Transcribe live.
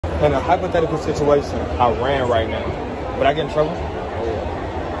In a hypothetical situation, I ran right now. Would I get in trouble?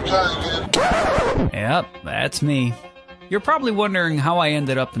 Yep, that's me. You're probably wondering how I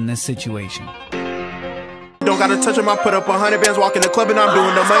ended up in this situation. Don't gotta touch him, I put up 100 bands, walk in the club and I'm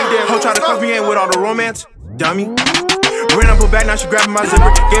doing the money dance. Ho try to cuff me in with all the romance, dummy. Ran up her back, now she grabbing my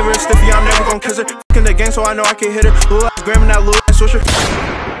zipper. Gave her a stiffy, I'm never gonna kiss her. Fucking the gang so I know I can hit her. Little ass grabbing that little ass swisher.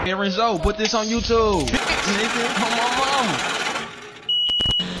 Hey Renzo, put this on YouTube. Nigga, come on.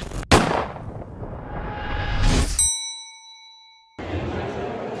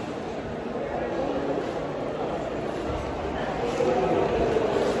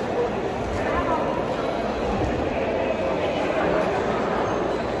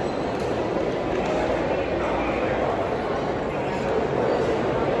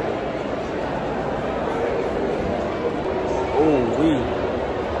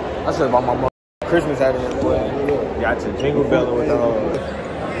 I said about my Christmas hat in the way. Got your jingle belling with the whole.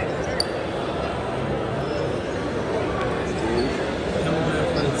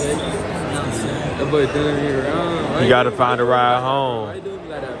 You gotta find a ride home.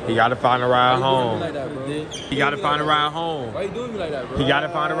 He gotta find a ride home. He gotta find a ride home. Why you doing me like that, bro? He gotta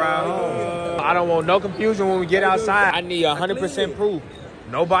find a ride home. I don't want no confusion when we get outside. I need 100% proof.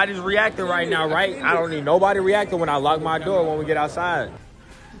 Nobody's reacting right now, right? I don't need nobody reacting when I lock my door when we get outside.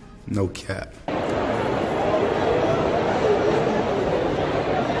 No cap.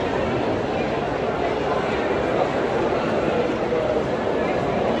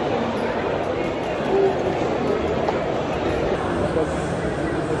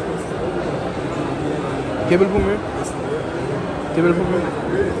 Cable pour me. Cable pour me.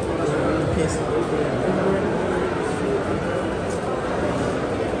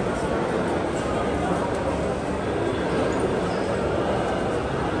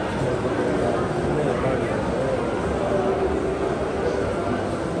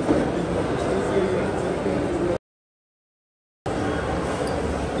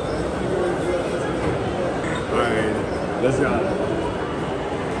 Let's go.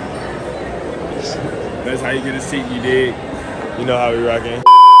 That's how you get a seat, you dig? You know how we rockin'.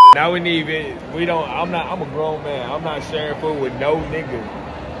 Now we need it. I'm a grown man. I'm not sharing food with no nigga.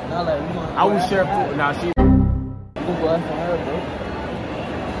 Not like I would share food. Nah, she.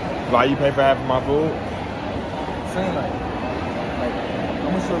 Why you pay for half of my food? Saying like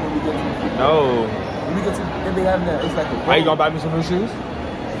I'm gonna show you when we get to the food. No. When we get to, if they have that, it's like a. Are you gonna buy me some new shoes?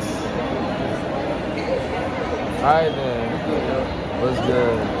 Alright then. What's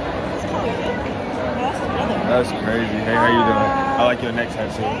good? That's crazy. Hey, how you doing? I like your neck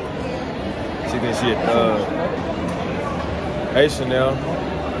tattoo. She thinks she a thug. Hey, Chanel.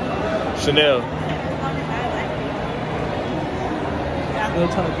 Chanel.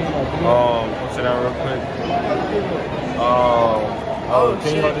 Sit down real quick.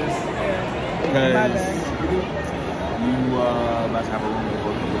 Can you hold this? Because you about to have a roommate.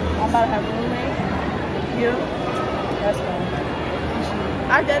 I'm about to have a roommate? You? That's fine.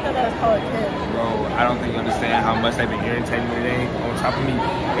 I didn't know that was Callofkidd. Bro, I don't think you understand how much they've been irritating me today on top of me.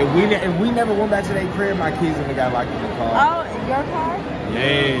 If we never went back to their crib, my kids would have got locked in the car. Oh, in your car?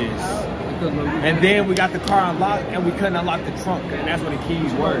 Yes. Oh. And then we got the car unlocked and we couldn't unlock the trunk, and that's where the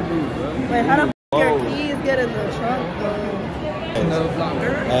keys were. Wait, how the your keys get in the trunk?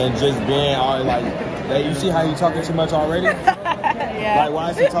 And just being all like, hey, you see how you talking too much already? Yeah. Like,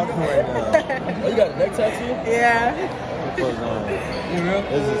 why is he talking right now? Oh, you got a neck tattoo? Yeah. You real?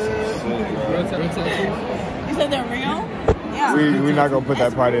 This is some shit, bro. Real tattoo? You said they're real? Yeah. We're not gonna put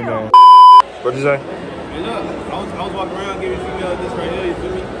that part in there. What'd you say? Hey, look, I was walking around giving female this right here, you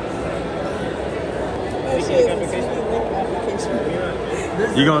feel me?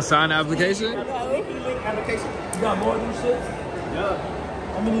 You gonna sign the application? Application. You got more of these shits? Yeah.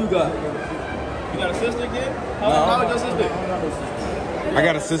 How many you got? You got a sister again? How old is your sister? I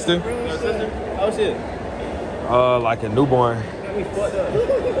got a sister. You got a sister? How old is she? Like a newborn. We fucked up.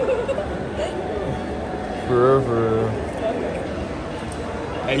 For real.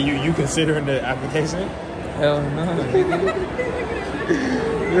 Hey, you considering the application? Hell no.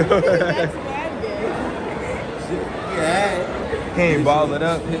 He ain't ball it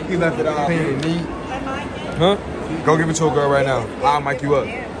up. He left it all clean and neat. Huh? Go give it to a girl right now. I'll mic you up.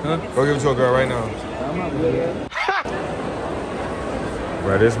 Huh? Go give it to a girl right now.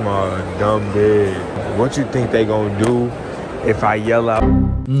 Bro, this my dumb bitch. What you think they gonna do if I yell out?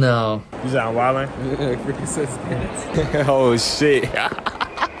 No. You sound wildin'? Yeah, freaking says that. Oh shit.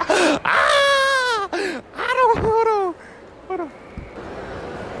 Hold on.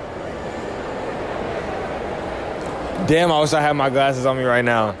 Damn, I wish I had my glasses on me right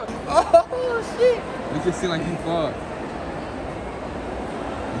now. Oh shit. You can see like you fall.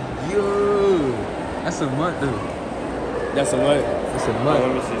 That's a month, dude. That's a month. That's a month.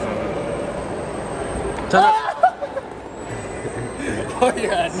 Let me see something. Turn up. Oh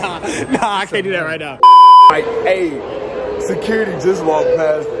yeah, nah, I can't do that right now. Like, hey, security just walked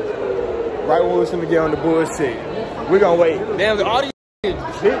past us. Right when we was gonna get on the bullshit. We're gonna wait. Damn, the audience is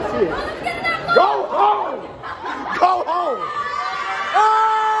shit. Go home! Go home!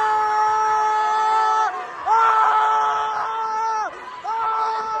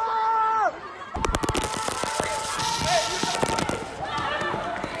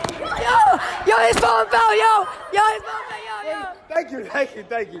 Yo, his phone fell, yo! Yo, his phone fell, yo! Thank you. Hey!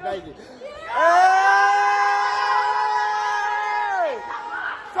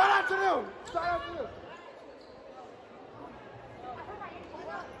 Shout out to them!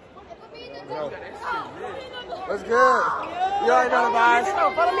 What's good? You already know the vibes.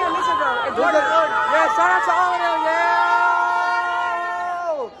 Follow me on Instagram. Yeah, shout out to all of them, yeah!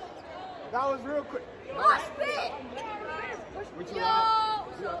 That was real quick. What you want?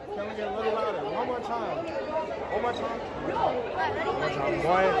 Can we get a little louder? One more time. One more time.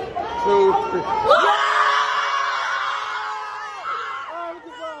 One, two, three.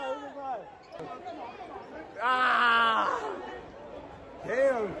 Ah!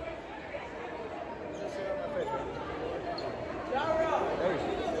 Damn!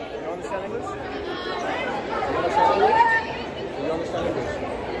 You understand English?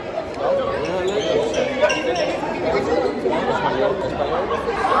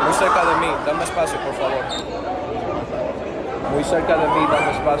 Muy cerca de mí, dame espacio, por favor. Muy cerca de mí,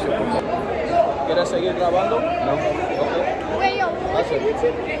 dame espacio, por favor. ¿Quieres seguir grabando? No.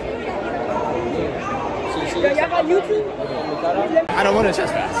 I don't want to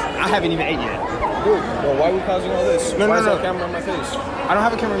trespass. I haven't even ate yet. Dude, well, why are we causing all this? No, why is no. that camera on my face? I don't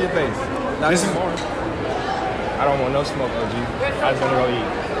have a camera in your face. Not This is anymore. I don't want no smoke, OG. I just want to go eat.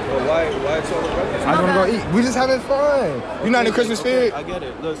 Well, why it's all the records? I just want to go eat. We just having fun. You're not in the Christmas spirit? I get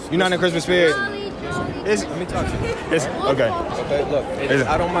it. Look, You're not in the Christmas spirit? It's, let me talk to you. it's, okay. Okay, look,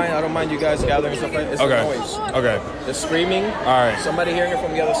 I don't mind you guys gathering stuff like it's Okay. a noise. Okay. The screaming, Alright. somebody hearing it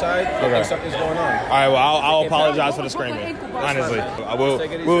from the other side, I think something's going on. Alright, well, I'll apologize for the screaming. Honestly. I will.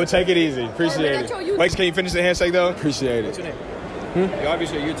 We'll take it easy. Appreciate it. Wait, can you finish the handshake though? Appreciate What's it. your name? You're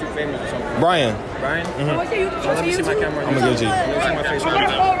obviously YouTube famous or something. Brian. Brian? What's your YouTube? So let me see my camera. I'm a good G. Let me see my face right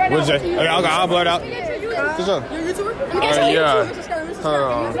now. What's that? Okay, I'll blur it out. For sure. You're a YouTuber? Yeah. Hold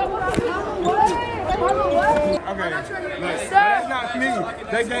on. Okay. That's not me.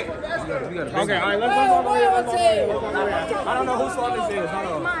 They okay, alright, let's go. I don't know whose fault this is. Hold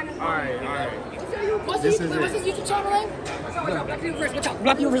on. Alright. What's his YouTube channel name?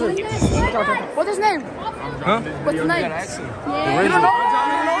 Black University. What's his name? Huh? What's his name? You don't know?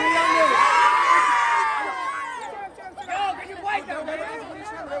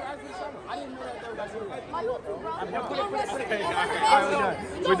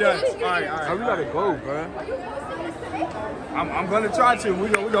 We're done. Alright. We gotta go, bro. I'm gonna try to. We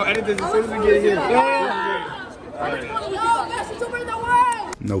gonna edit this as soon as we get here.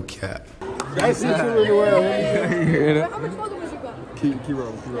 No cap. Best YouTuber in the world. How much followers you got? Keep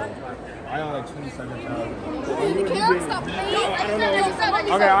rolling. I own like 27,000. You can't stop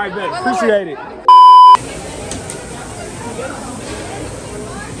playing. Okay, alright, bet. Appreciate it.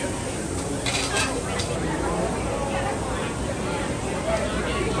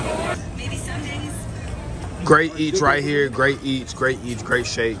 Great eats right here. Great eats, great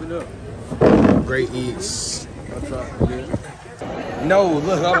shake. Great eats. No,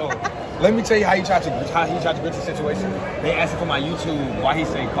 look, hold on. Let me tell you how he tried to bridge the situation. They asked him for my YouTube. Why he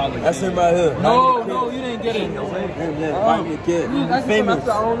say Callofkidd? That's him right here. No, you didn't get it. Buy me a kid. He's famous.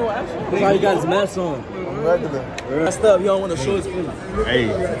 I don't know. That's why he got his mask on. I'm regular. Messed up. You don't want to show his face. Hey,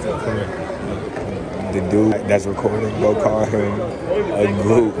 come here. The dude that's recording, go call him a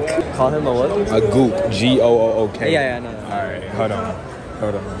gook. Call him a what? A gook. G-O-O-K. Yeah, no. Alright, hold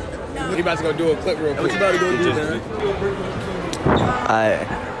on. We about to go do a clip real quick. What you about to go do, man? Alright.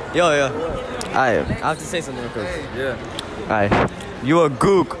 Yo. Alright. I have to say something real quick. Yeah. Alright. You a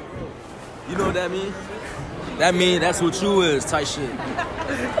gook. You know what that mean? That mean that's what you is, type shit.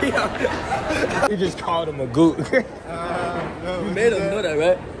 We just called him a gook. You made him know that,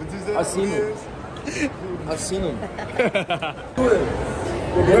 right? I've seen him. I've seen him. He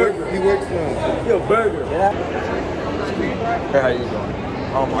works for him. Yo, burger. Yeah. Hey, how you doing?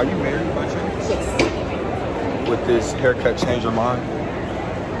 Are you married by chance? Yes. Would this haircut change your mind?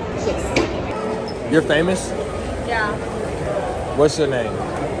 Yes. You're famous? Yeah. What's your name?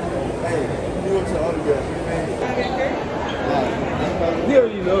 He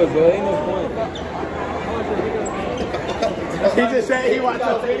already knows, bro. Ain't no point. He just said he watched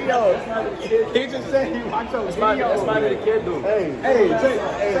your videos. He just said he watched your videos. That's might be the kid, dude. Hey, That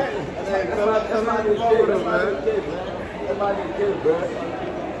might be the kid, bro.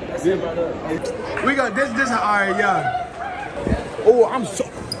 That's it, brother. we got this. Alright, yeah. Oh,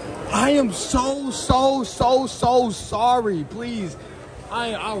 I am so sorry. Please,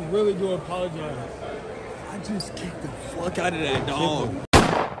 I really do apologize. I just kicked the fuck out of that dog.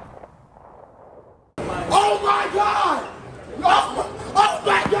 Oh my god! Oh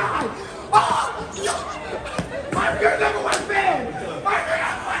my god! Oh, I'm your number one fan! I'm your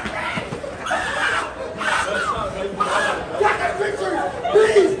number one fan! Got that picture!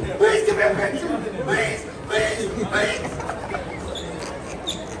 Please give me a picture! Please!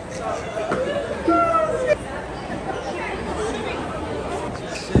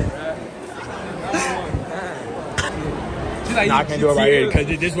 No, I can't do it right here because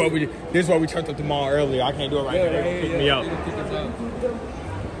this is what we turned up the mall earlier. I can't do it right here. Pick me up. He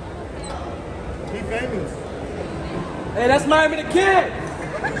famous. Hey, that's Miami the Kid.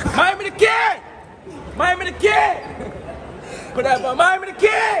 Miami the Kid. Miami the Kid. Put that on Miami the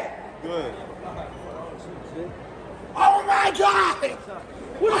Kid. Good. Oh my god!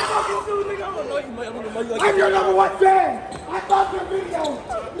 What the fuck is you, nigga? I don't know you. I'm your number one fan. I love your videos.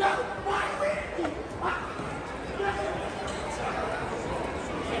 No, Miami.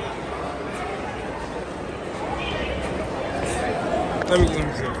 Let me see.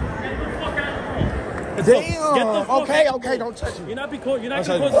 Damn. Okay, don't touch me. You're not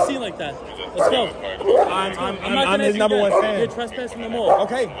gonna cause a scene like that. Let's go. I'm his number one fan. You're trespassing the mall.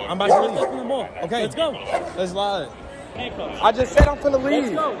 Okay, I'm about to leave. Trespassing the mall. Okay, let's go. Let's slide. Handcuffs. I just said I'm finna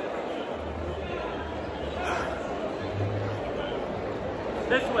leave. Let's go.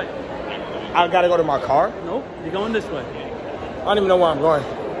 This way. I gotta go to my car. Nope. You're going this way. I don't even know where I'm going.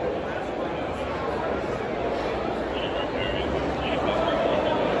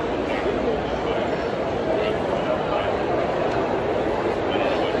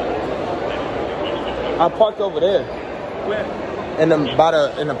 I parked over there. Where? In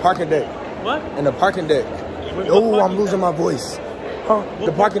the parking deck. What? In the parking deck. Oh, I'm losing my voice. Huh?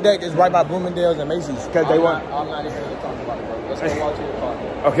 The parking deck is right by Bloomingdale's and Macy's because they want. I'm not even going to talk about it, bro. Let's go walk to your car.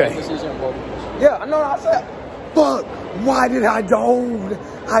 Okay. This is your important. Yeah, I know. I said, fuck. Why did I don't?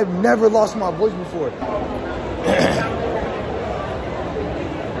 I've never lost my voice before.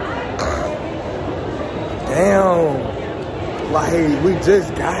 Damn. Like we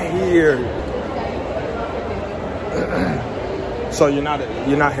just got here. So you're not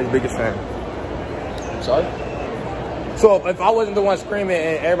his biggest fan. Sorry? So if I wasn't the one screaming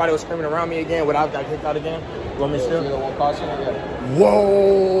and everybody was screaming around me again, would I have got kicked out again? You want me to still? You're the one caution, yeah.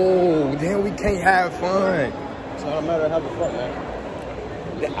 Whoa! Then we can't have fun. It's not a matter of having fun, man.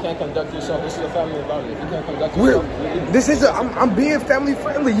 If you can't conduct yourself, this is a family environment. If you can't conduct yourself, I'm being family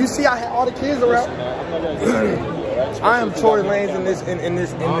friendly. You see, I had all the kids around. listen, man, I'm not gonna disagree with you, right? I am Tory Lanez in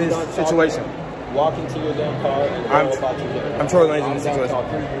this situation. Walk into your damn car and go about your day. I'm Tory Lanez in this I'm done situation.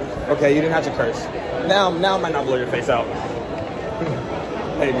 talking. Okay, you didn't have to curse. Now I might not blow your face out.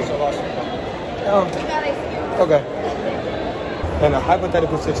 Hey, So lost your car. okay. In a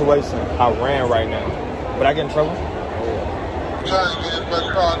hypothetical situation, I ran right now. Would I get in trouble? I'm trying to get as much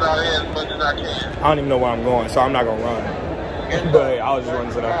cars out here as much as I can. I don't even know where I'm going, so I'm not gonna run. But I was just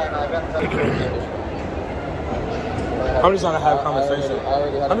running to that. I'm just trying to have a conversation.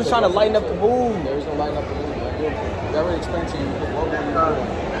 I'm just trying to lighten up the mood. There is no lighten up the mood, man. We already explained to you what we were doing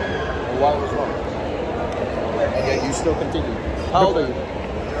and why it was wrong. And yet you still continue. How old are you?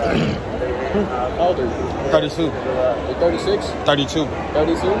 How old are you? 32. You're 36? 32.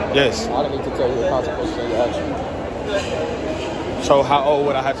 32? Yes. I don't need to tell you the consequences of your actions. So how old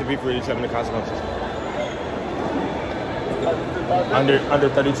would I have to be for you to tell me the consequences? Under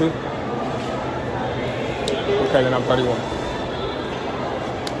 32? Okay, then I'm 31.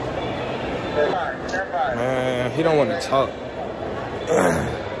 Man, he don't want to talk.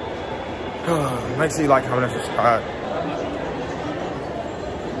 Make sure you like, comment, and subscribe.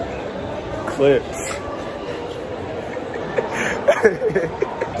 Clips.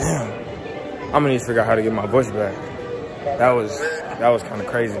 Damn. I'm gonna need to figure out how to get my voice back. That was kind of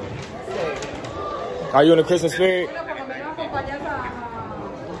crazy. Are you in the Christmas spirit?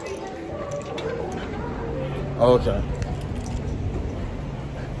 Okay.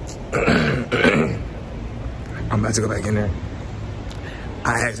 I'm about to go back in there.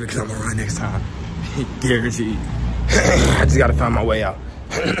 I asked because I'm gonna run next time. Guaranteed. I just gotta find my way out.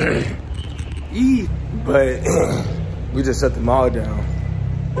 But we just shut the mall down.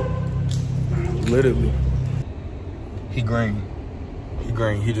 Literally. He green.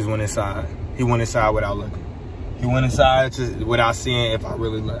 He just went inside. He went inside without looking. He went inside without seeing if I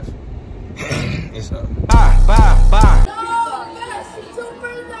really left. It's up. Bye.